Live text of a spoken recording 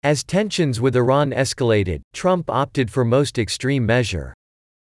As tensions with Iran escalated, Trump opted for most extreme measure.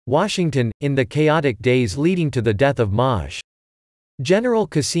 Washington, in the chaotic days leading to the death of Maj. General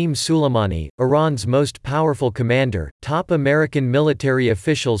Qasem Soleimani, Iran's most powerful commander, top American military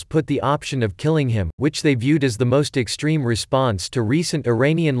officials put the option of killing him, which they viewed as the most extreme response to recent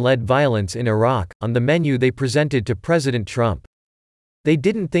Iranian-led violence in Iraq, on the menu they presented to President Trump. They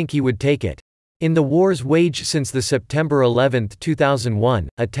didn't think he would take it. In the wars waged since the September 11, 2001,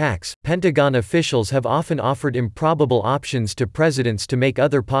 attacks, Pentagon officials have often offered improbable options to presidents to make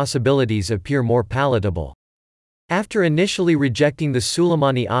other possibilities appear more palatable. After initially rejecting the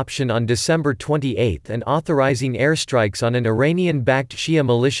Soleimani option on December 28 and authorizing airstrikes on an Iranian-backed Shia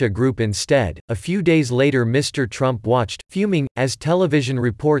militia group instead, a few days later Mr. Trump watched, fuming, as television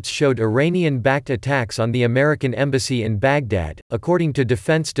reports showed Iranian-backed attacks on the American embassy in Baghdad, according to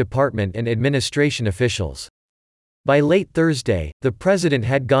Defense Department and administration officials. By late Thursday, the president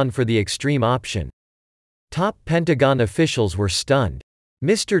had gone for the extreme option. Top Pentagon officials were stunned.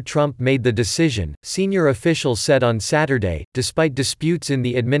 Mr. Trump made the decision, senior officials said on Saturday, despite disputes in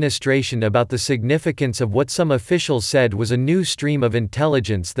the administration about the significance of what some officials said was a new stream of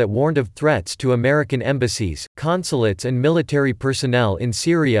intelligence that warned of threats to American embassies, consulates and military personnel in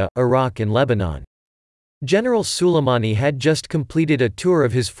Syria, Iraq and Lebanon. General Soleimani had just completed a tour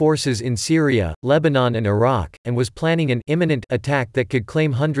of his forces in Syria, Lebanon and Iraq, and was planning an imminent attack that could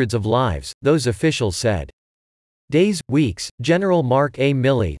claim hundreds of lives, those officials said. Weeks, General Mark A.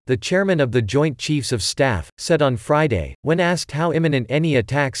 Milley, the chairman of the Joint Chiefs of Staff, said on Friday, when asked how imminent any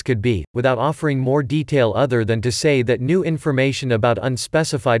attacks could be, without offering more detail other than to say that new information about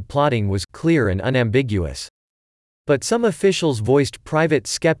unspecified plotting was clear and unambiguous. But some officials voiced private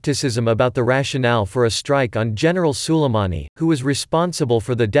skepticism about the rationale for a strike on General Soleimani, who was responsible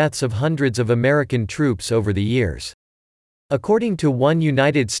for the deaths of hundreds of American troops over the years. According to one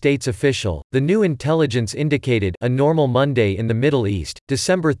United States official, the new intelligence indicated a normal Monday in the Middle East,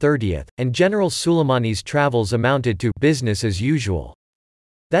 December 30, and General Soleimani's travels amounted to business as usual.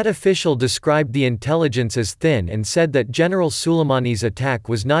 That official described the intelligence as thin and said that General Soleimani's attack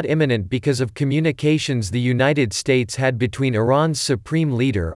was not imminent because of communications the United States had between Iran's supreme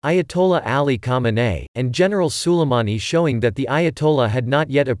leader, Ayatollah Ali Khamenei, and General Soleimani, showing that the Ayatollah had not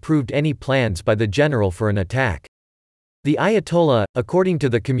yet approved any plans by the general for an attack. The Ayatollah, according to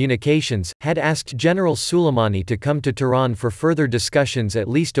the communications, had asked General Soleimani to come to Tehran for further discussions at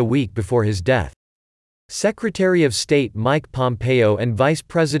least a week before his death. Secretary of State Mike Pompeo and Vice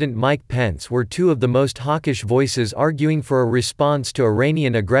President Mike Pence were two of the most hawkish voices arguing for a response to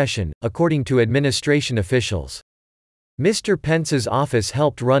Iranian aggression, according to administration officials. Mr. Pence's office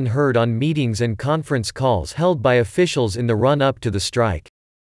helped run herd on meetings and conference calls held by officials in the run-up to the strike.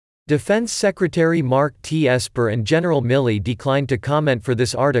 Defense Secretary Mark T. Esper and General Milley declined to comment for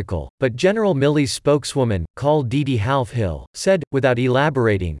this article, but General Milley's spokeswoman, Call Didi Halfhill, said, without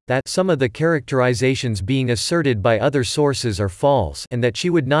elaborating, that some of the characterizations being asserted by other sources are false and that she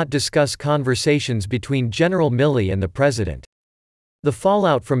would not discuss conversations between General Milley and the president. The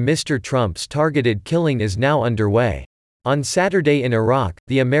fallout from Mr. Trump's targeted killing is now underway. On Saturday in Iraq,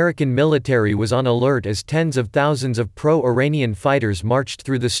 the American military was on alert as tens of thousands of pro-Iranian fighters marched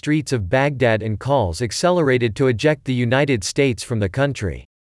through the streets of Baghdad and calls accelerated to eject the United States from the country.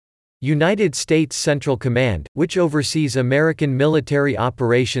 United States Central Command, which oversees American military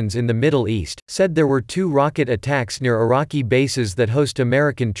operations in the Middle East, said there were 2 rocket attacks near Iraqi bases that host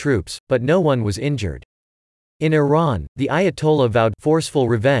American troops, but no one was injured. In Iran, the Ayatollah vowed forceful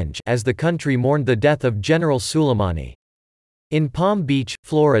revenge as the country mourned the death of General Soleimani. In Palm Beach,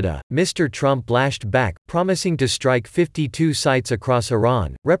 Florida, Mr. Trump lashed back, promising to strike 52 sites across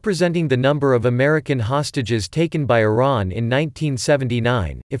Iran, representing the number of American hostages taken by Iran in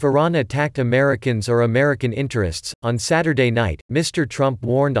 1979, if Iran attacked Americans or American interests. On Saturday night, Mr. Trump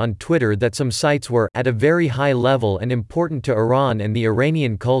warned on Twitter that some sites were at a very high level and important to Iran and the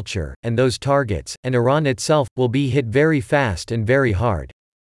Iranian culture, and those targets, and Iran itself, will be hit very fast and very hard.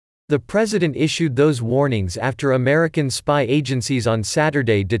 The president issued those warnings after American spy agencies on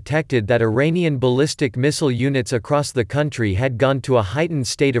Saturday detected that Iranian ballistic missile units across the country had gone to a heightened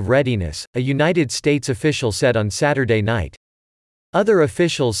state of readiness, a United States official said on Saturday night. Other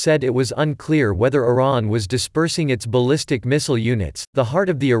officials said it was unclear whether Iran was dispersing its ballistic missile units, the heart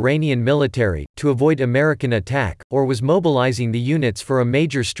of the Iranian military, to avoid American attack, or was mobilizing the units for a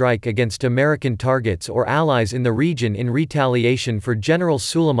major strike against American targets or allies in the region in retaliation for General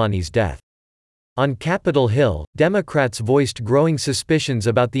Soleimani's death. On Capitol Hill, Democrats voiced growing suspicions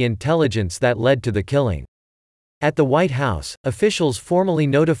about the intelligence that led to the killing. At the White House, officials formally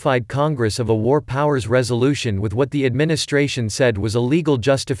notified Congress of a war powers resolution with what the administration said was a legal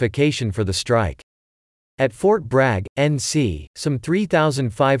justification for the strike. At Fort Bragg, NC, some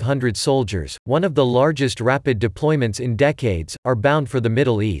 3,500 soldiers, one of the largest rapid deployments in decades, are bound for the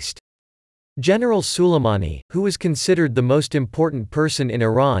Middle East. General Soleimani, who was considered the most important person in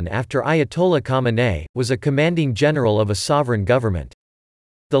Iran after Ayatollah Khamenei, was a commanding general of a sovereign government.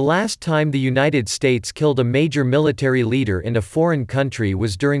 The last time the United States killed a major military leader in a foreign country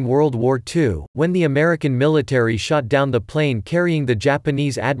was during World War II, when the American military shot down the plane carrying the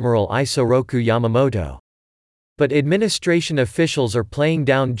Japanese Admiral Isoroku Yamamoto. But administration officials are playing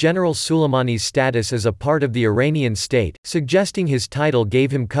down General Soleimani's status as a part of the Iranian state, suggesting his title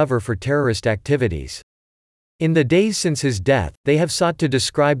gave him cover for terrorist activities. In the days since his death, they have sought to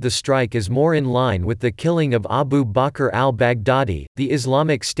describe the strike as more in line with the killing of Abu Bakr al-Baghdadi, the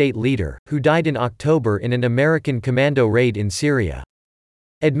Islamic State leader, who died in October in an American commando raid in Syria.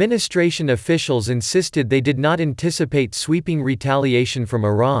 Administration officials insisted they did not anticipate sweeping retaliation from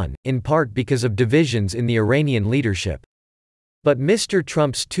Iran, in part because of divisions in the Iranian leadership. But Mr.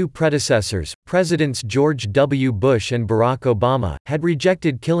 Trump's two predecessors, Presidents George W. Bush and Barack Obama, had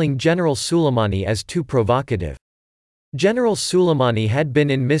rejected killing General Soleimani as too provocative. General Soleimani had been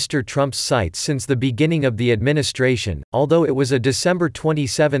in Mr. Trump's sights since the beginning of the administration, although it was a December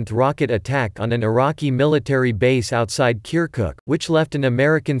 27 rocket attack on an Iraqi military base outside Kirkuk, which left an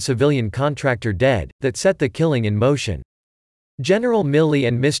American civilian contractor dead, that set the killing in motion. General Milley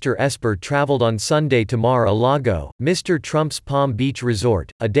and Mr. Esper traveled on Sunday to Mar-a-Lago, Mr. Trump's Palm Beach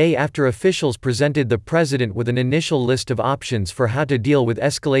resort, a day after officials presented the president with an initial list of options for how to deal with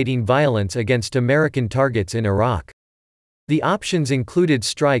escalating violence against American targets in Iraq. The options included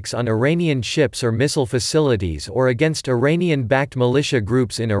strikes on Iranian ships or missile facilities or against Iranian-backed militia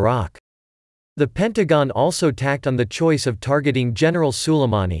groups in Iraq. The Pentagon also tacked on the choice of targeting General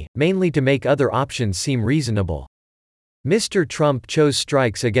Soleimani, mainly to make other options seem reasonable. Mr. Trump chose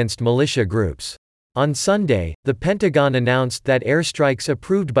strikes against militia groups. On Sunday, the Pentagon announced that airstrikes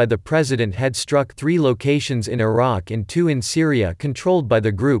approved by the president had struck 3 locations in Iraq and 2 in Syria controlled by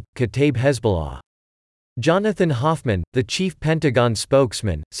the group, Kataib Hezbollah. Jonathan Hoffman, the chief Pentagon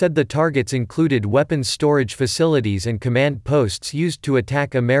spokesman, said the targets included weapons storage facilities and command posts used to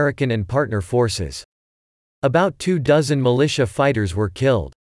attack American and partner forces. About 24 militia fighters were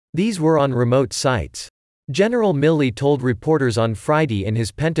killed. These were on remote sites. General Milley told reporters on Friday in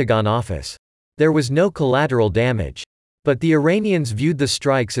his Pentagon office. There was no collateral damage. But the Iranians viewed the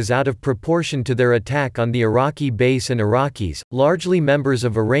strikes as out of proportion to their attack on the Iraqi base, and Iraqis, largely members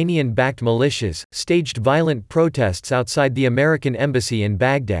of Iranian-backed militias, staged violent protests outside the American embassy in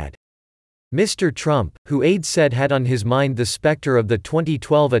Baghdad. Mr. Trump, who aides said had on his mind the specter of the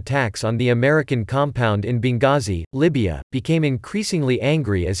 2012 attacks on the American compound in Benghazi, Libya, became increasingly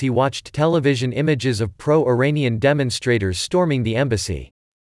angry as he watched television images of pro-Iranian demonstrators storming the embassy.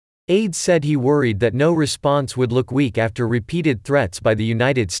 Aides said he worried that no response would look weak after repeated threats by the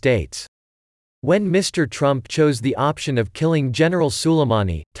United States. When Mr. Trump chose the option of killing General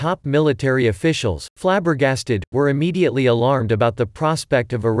Soleimani, top military officials, flabbergasted, were immediately alarmed about the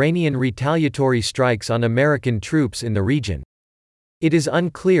prospect of Iranian retaliatory strikes on American troops in the region. It is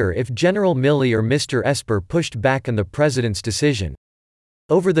unclear if General Milley or Mr. Esper pushed back on the president's decision.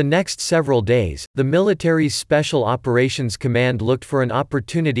 Over the next several days, the military's Special Operations Command looked for an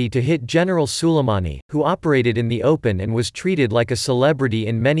opportunity to hit General Soleimani, who operated in the open and was treated like a celebrity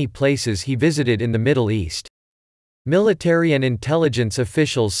in many places he visited in the Middle East. Military and intelligence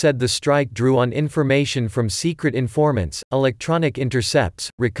officials said the strike drew on information from secret informants, electronic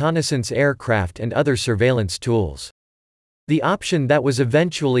intercepts, reconnaissance aircraft and other surveillance tools. The option that was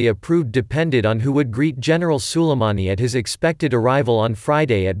eventually approved depended on who would greet General Soleimani at his expected arrival on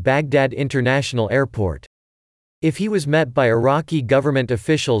Friday at Baghdad International Airport. If he was met by Iraqi government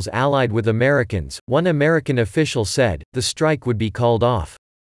officials allied with Americans, one American official said, the strike would be called off.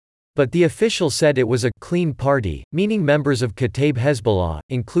 But the official said it was a clean party, meaning members of Kataib Hezbollah,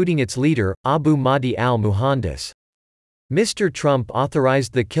 including its leader, Abu Mahdi al-Muhandis. Mr. Trump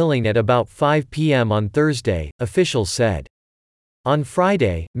authorized the killing at about 5 p.m. on Thursday, officials said. On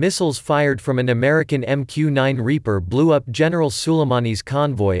Friday, missiles fired from an American MQ-9 Reaper blew up General Soleimani's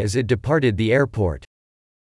convoy as it departed the airport.